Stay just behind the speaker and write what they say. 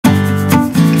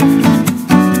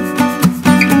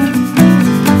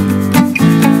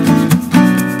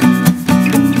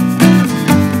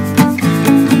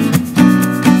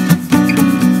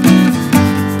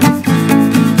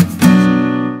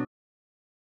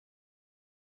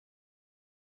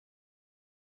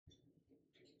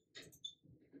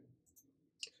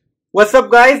What's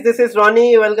up guys, this is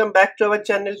Ronnie. Welcome back to our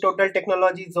channel Total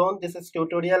Technology Zone. This is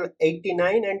tutorial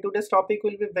 89 and today's topic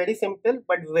will be very simple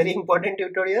but very important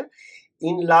tutorial.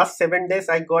 In last 7 days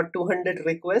I got 200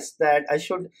 requests that I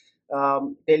should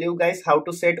tell you guys how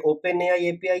to set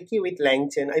OpenAI API key with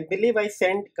LangChain. I believe I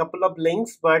sent a couple of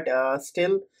links but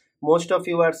still most of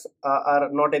you are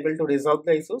not able to resolve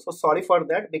the issue. So sorry for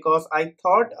that because I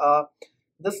thought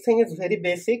this thing is very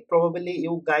basic. Probably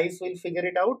you guys will figure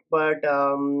it out, but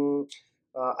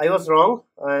I was wrong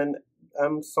and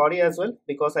I'm sorry as well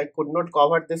because I could not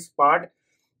cover this part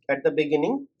at the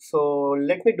beginning. So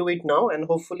let me do it now, and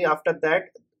hopefully after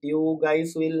that you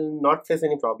guys will not face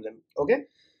any problem. Okay,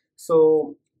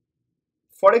 so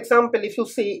for example, if you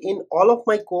see in all of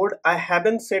my code, I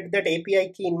haven't set that API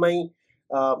key in my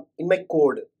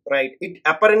code, right? It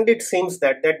apparently it seems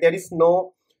that there is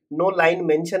no line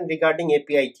mentioned regarding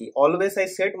API key. Always I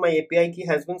said my API key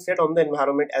has been set on the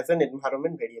environment as an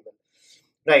environment variable,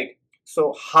 right?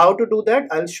 So how to do that,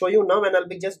 I'll show you now, and I'll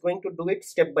be just going to do it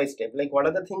step by step. Like what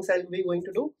are the things I'll be going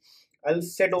to do? I'll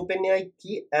set OpenAI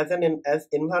key as as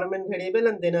environment variable,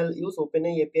 and then I'll use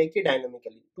OpenAI API key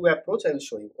dynamically. Two approach I'll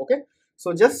show you. Okay,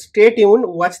 so just stay tuned,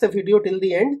 watch the video till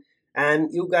the end,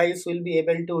 and you guys will be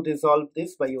able to resolve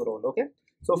this by your own. Okay,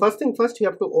 so first thing first, you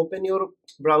have to open your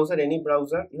browser, any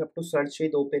browser. You have to search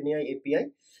with OpenAI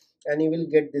API, and you will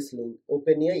get this link,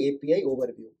 OpenAI API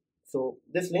overview. So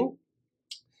this link,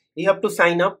 you have to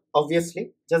sign up.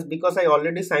 Obviously, just because I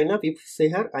already sign up, if say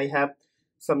here I have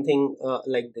something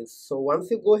like this. So once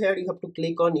you go ahead, you have to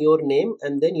click on your name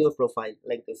and then your profile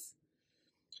like this.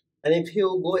 And if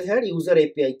you go ahead, user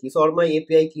API keys, all my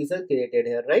API keys are created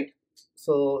here, right?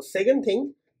 So second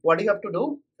thing, what you have to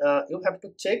do, you have to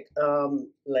check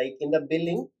like in the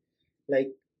billing, like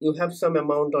you have some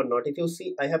amount or not. If you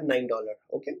see, I have $9.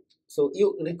 Okay, so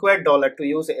you require dollar to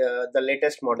use the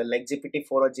latest model like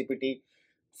GPT-4 or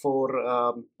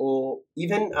GPT-4, or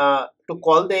even to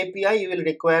call the API, you will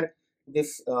require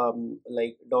this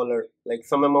like dollar, like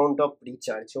some amount of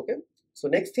recharge. Okay, so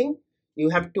next thing, you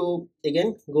have to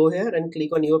again go here and click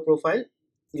on your profile,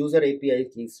 user API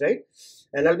keys, right?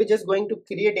 And I'll be just going to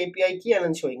create API key and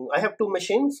I'm showing. I have two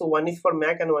machines, so one is for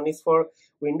Mac and one is for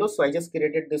Windows. So I just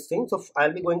created this thing. So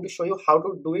I'll be going to show you how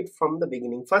to do it from the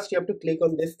beginning. First, you have to click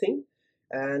on this thing,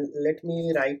 and let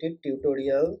me write it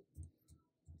tutorial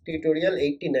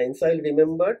 89. So I'll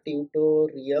remember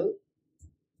tutorial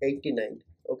 89.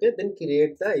 Okay, then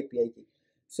create the API key.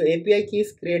 So API key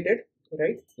is created,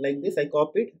 right? Like this, I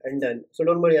copied and done. So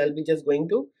don't worry, I'll be just going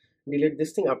to delete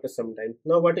this thing after some time.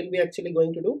 Now what will be actually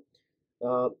going to do?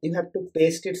 You have to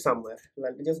paste it somewhere.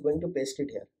 I'll be just going to paste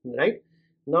it here, right?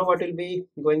 Now what will be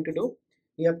going to do?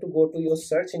 You have to go to your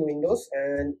search in Windows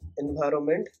and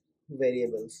environment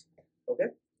variables. Okay,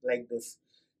 like this.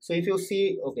 So if you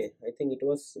see, okay, I think it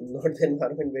was not the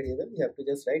environment variable. You have to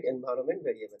just write environment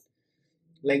variable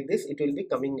like this. It will be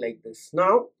coming like this.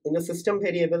 Now in the system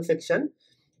variable section,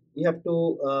 you have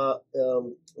to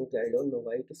okay, I don't know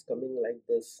why it is coming like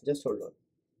this. Just hold on.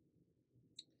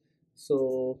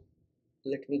 So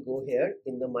let me go here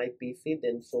in the my PC,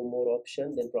 then show more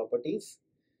option, then properties,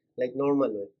 like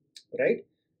normal way, right?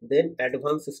 Then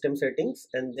advanced system settings,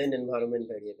 and then environment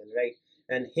variable, right?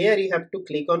 And here you have to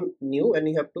click on new, and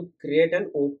you have to create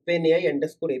an OpenAI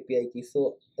underscore API key.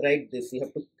 So write this, you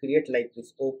have to create like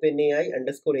this, OpenAI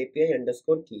underscore API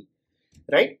underscore key,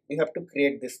 right? You have to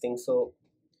create this thing. So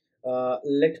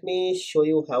let me show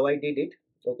you how I did it.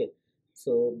 Okay,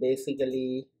 so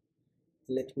basically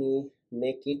let me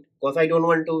make it, because I don't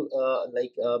want to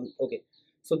okay,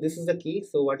 so this is the key.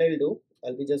 So what I'll do,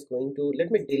 I'll be just going to,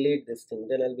 let me delete this thing,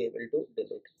 then I'll be able to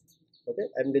delete. Okay,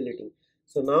 I'm deleting.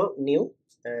 So now new,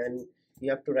 and you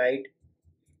have to write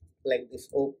like this,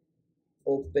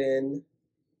 open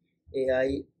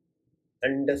AI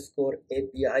underscore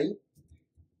API,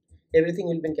 everything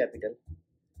will be in capital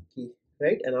key,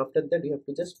 right? And after that you have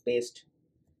to just paste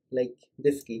like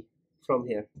this key from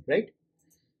here, right?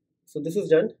 So this is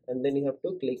done, and then you have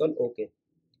to click on OK,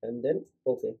 and then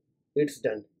OK, it's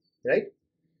done, right?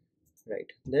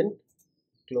 Then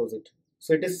close it.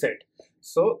 So it is set.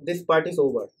 So this part is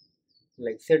over,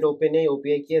 like set OpenAI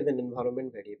API key as an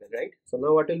environment variable, right? So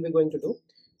now what we'll be going to do,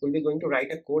 we'll be going to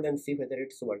write a code and see whether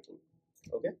it's working.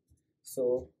 Okay,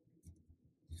 so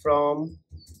from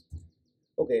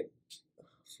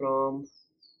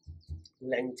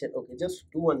LangChain, okay,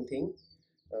 just do one thing.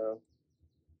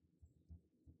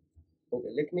 Okay,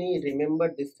 let me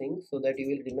remember this thing so that you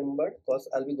will remember, because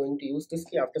I'll be going to use this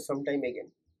key after some time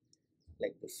again,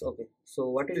 like this. Okay, so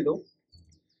what we'll do,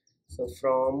 so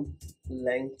from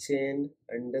LangChain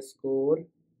underscore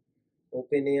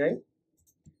OpenAI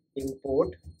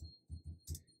import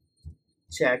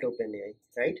chat OpenAI,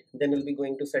 right? Then we'll be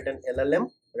going to set an LLM,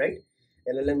 right?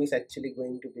 LLM is actually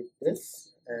going to be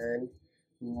this, and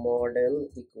model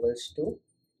equals to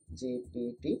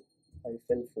GPT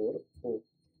hyphen 4o.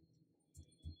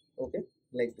 Okay,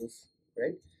 like this,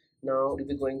 right? Now we'll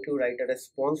be going to write a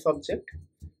response object.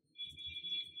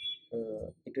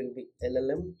 It will be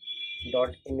LLM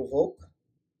dot invoke.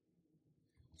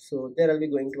 So there I'll be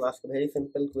going to ask a very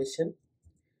simple question.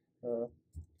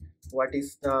 What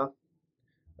is the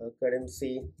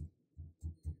currency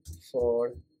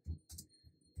for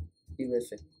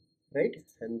USA, right?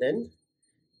 And then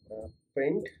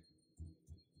print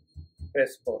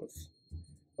response.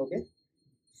 Okay,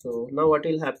 so now what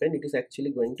will happen, it is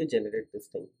actually going to generate this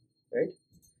thing, right?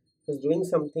 It's doing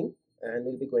something and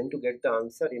we'll be going to get the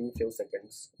answer in few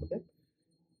seconds. Okay,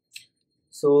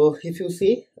 so if you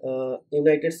see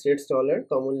United States dollar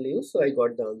commonly used, so I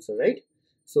got the answer, right?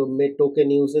 So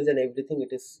token usage and everything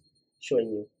it is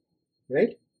showing you,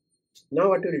 right? Now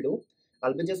what we'll do,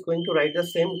 I'll be just going to write the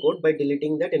same code by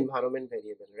deleting that environment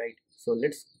variable, right? So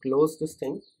let's close this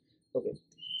thing. Okay,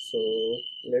 so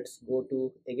let's go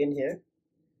to again here.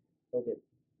 Okay,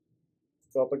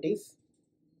 properties,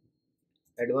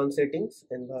 advanced settings,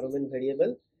 environment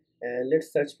variable, and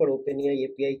let's search for OpenAI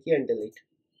API key and delete.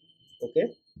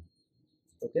 Okay,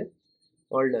 okay,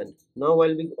 all done. Now what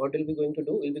we'll be going to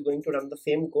do, we'll be going to run the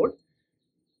same code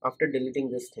after deleting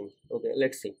this thing. Okay,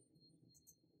 let's see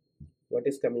what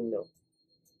is coming now.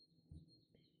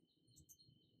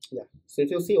 Yeah, so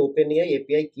if you see OpenAI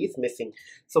API key is missing,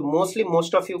 so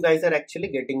most of you guys are actually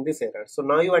getting this error. So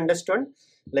now you understand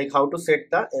like how to set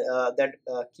the that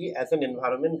key as an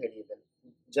environment variable.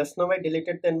 Just now I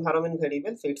deleted the environment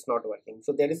variable, so it's not working.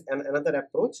 So there is another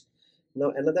approach.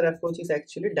 Now another approach is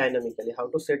actually dynamically, how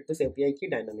to set this API key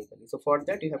dynamically. So for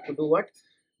that you have to do what?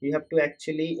 You have to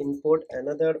actually import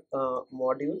another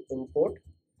module, import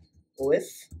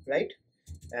OS, right?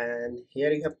 And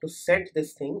here you have to set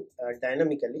this thing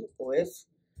dynamically, OS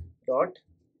dot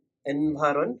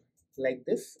environ, like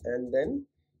this, and then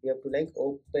you have to like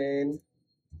open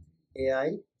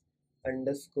AI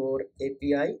underscore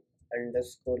API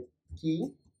underscore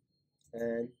key,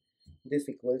 and this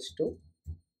equals to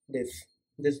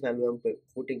this value I'm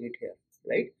putting it here,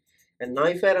 right? And now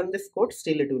if I run this code,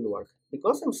 still it will work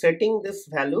because I'm setting this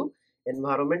value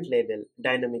environment label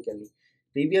dynamically.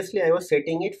 Previously I was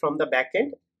setting it from the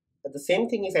backend. The same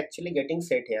thing is actually getting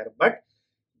set here, but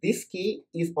this key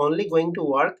is only going to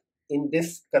work in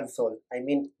this console, I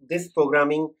mean this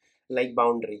programming like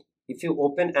boundary. If you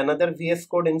open another VS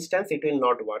Code instance, it will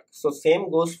not work. So same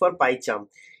goes for PyCharm.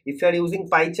 If you are using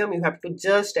PyCharm, you have to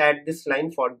just add this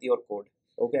line for your code,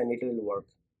 okay, and it will work.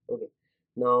 Okay,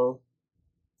 now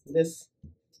this,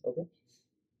 okay,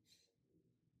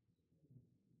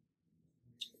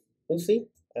 you see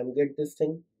I'm get this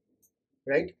thing,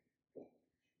 right?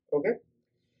 Okay,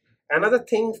 another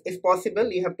thing is possible,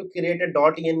 you have to create a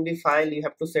 .env file, you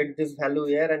have to set this value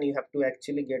here and you have to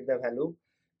actually get the value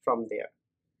from there.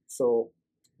 So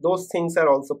those things are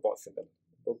also possible.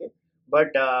 Okay,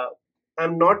 but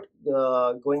I'm not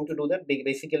going to do that.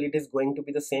 Basically it is going to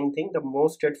be the same thing. The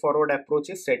most straightforward approach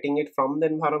is setting it from the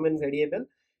environment variable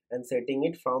and setting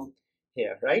it from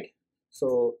here, right?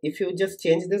 So if you just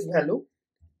change this value,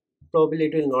 probably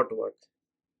it will not work.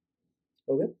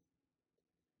 Okay,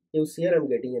 you see here I'm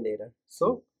getting an error,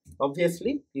 so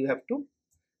obviously you have to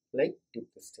like do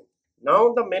this thing.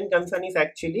 Now the main concern is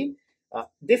actually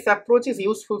this approach is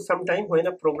useful sometime when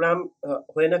a program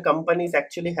when a company is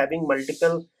actually having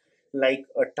multiple like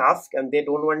a task and they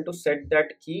don't want to set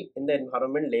that key in the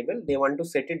environment label, they want to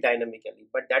set it dynamically.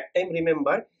 But that time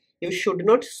remember, you should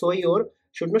not show your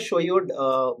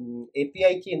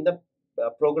API key in the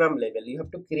program level. You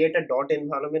have to create a dot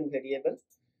environment variable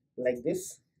like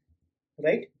this,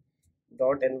 right?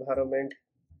 Dot environment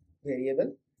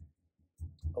variable,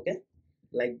 okay,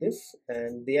 like this,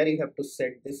 and there you have to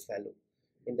set this value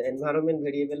in the environment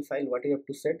variable file. What you have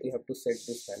to set, you have to set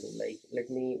this value, like let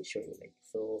me show you. Like,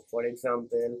 so for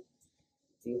example,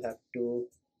 you have to,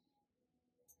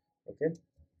 okay,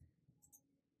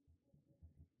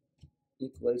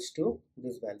 equals to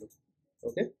this value,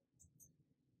 okay,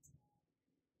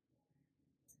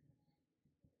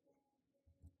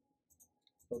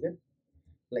 okay,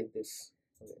 like this.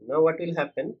 Okay, now what will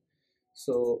happen,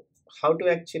 so how to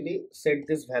actually set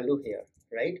this value here,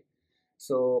 right?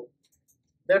 So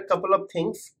there are a couple of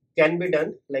things can be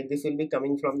done, like this will be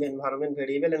coming from the environment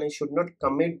variable and I should not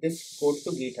commit this code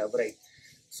to GitHub, right?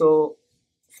 So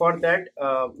for that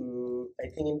I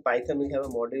think in Python we have a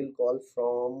module called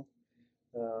from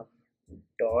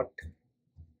dot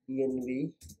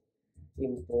env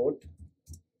import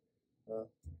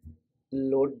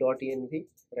load.env,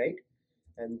 right?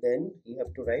 And then you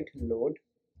have to write load.env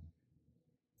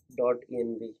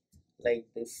like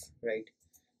this, right?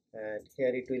 And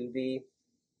here it will be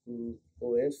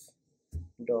os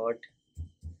dot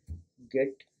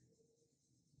get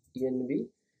env,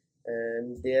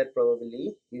 and there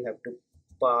probably you have to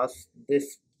pass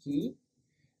this key.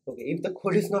 Okay, if the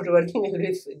code is not working,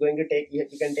 it's going to take, you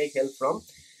can take help from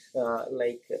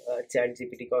chat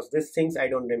gpt, because these things I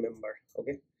don't remember.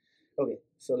 Okay, okay,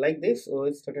 so like this,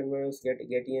 os get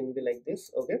env like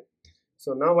this. Okay,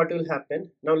 so now what will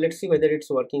happen, now let's see whether it's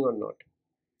working or not.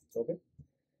 Okay,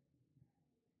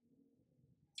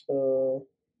 uh,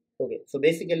 okay, so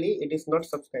basically it is not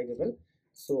subscribable,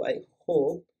 so I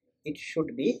hope it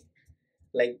should be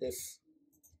like this.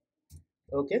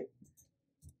 Okay,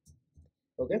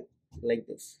 okay, like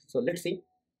this. So let's see.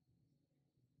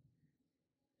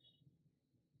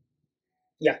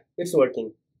 Yeah, it's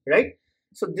working, right?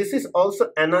 So this is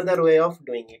also another way of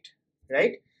doing it,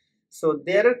 right? So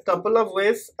there are a couple of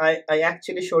ways. I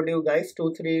actually showed you guys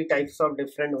 2-3 types of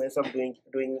different ways of doing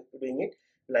it,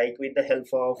 like with the help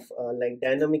of like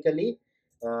dynamically,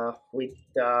 with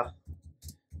the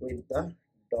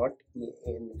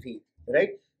 .env,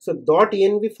 right? So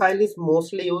 .env file is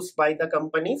mostly used by the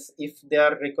companies if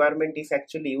their requirement is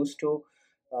actually used to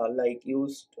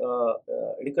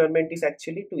requirement is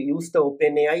actually to use the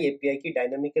OpenAI API key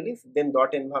dynamically. Then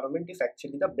environment is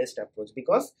actually the best approach,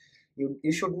 because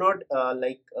you should not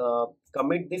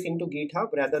commit this into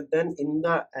GitHub rather than in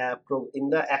the in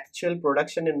the actual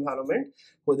production environment,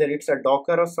 whether it's a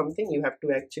Docker or something. You have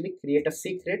to actually create a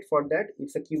secret for that.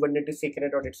 It's a Kubernetes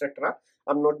secret or etc.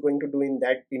 I'm not going to do in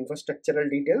that infrastructural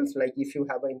details. Like if you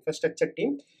have an infrastructure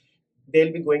team,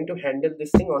 they'll be going to handle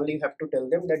this thing. Only you have to tell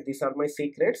them that these are my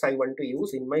secrets I want to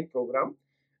use in my program,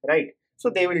 right? So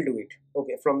they will do it,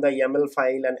 okay, from the YAML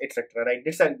file and etc., right?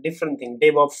 It's a different thing,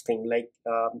 DevOps thing. Like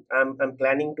I'm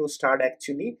planning to start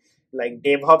actually like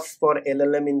DevOps for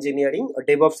LLM engineering, or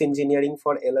DevOps engineering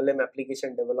for LLM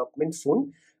application development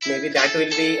soon. Maybe that will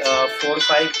be 4 or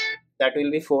 5, that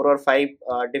will be 4 or 5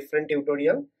 different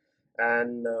tutorial,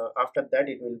 and after that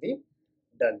it will be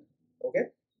done. Okay,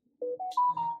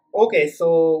 okay,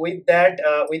 so with that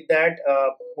with that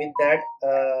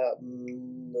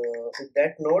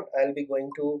note, I'll be going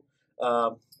to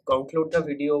conclude the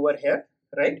video over here,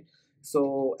 right?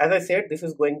 So as I said, this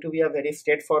is going to be a very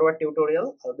straightforward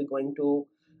tutorial. I'll be going to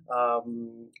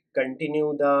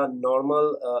continue the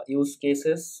normal use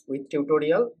cases with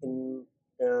tutorial in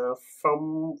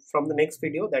from the next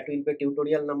video. That will be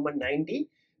tutorial number 90,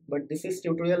 but this is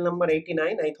tutorial number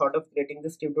 89. I thought of creating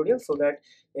this tutorial so that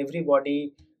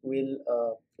everybody will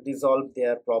resolve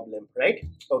their problem, right?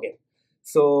 Okay,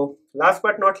 so last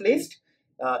but not least,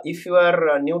 if you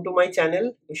are new to my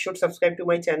channel, you should subscribe to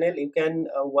my channel. You can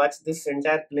watch this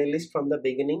entire playlist from the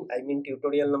beginning. I mean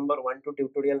tutorial number 1 to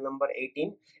tutorial number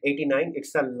 89.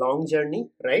 It's a long journey,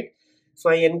 right? So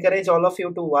I encourage all of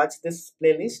you to watch this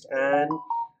playlist, and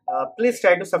please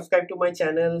try to subscribe to my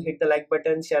channel, hit the like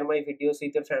button, share my videos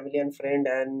with your family and friend,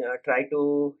 and try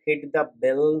to hit the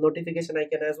bell notification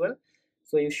icon as well,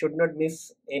 so you should not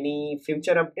miss any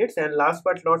future updates. And last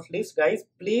but not least, guys,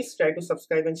 please try to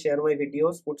subscribe and share my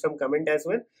videos, put some comment as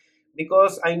well,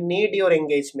 because I need your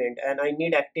engagement and I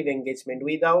need active engagement.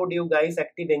 Without you guys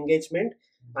active engagement,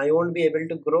 I won't be able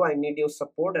to grow. I need your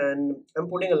support, and I'm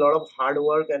putting a lot of hard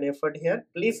work and effort here.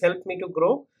 Please help me to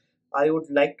grow. I would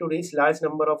like to reach large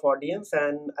number of audience,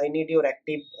 and I need your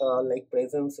active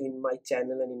presence in my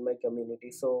channel and in my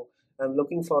community. So I'm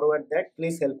looking forward that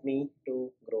please help me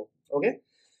to grow. Okay,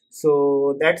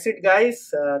 so that's it,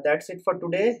 guys. That's it for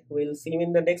today. We'll see you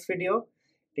in the next video.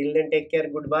 Till then, take care,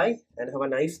 goodbye, and have a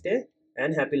nice day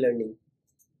and happy learning.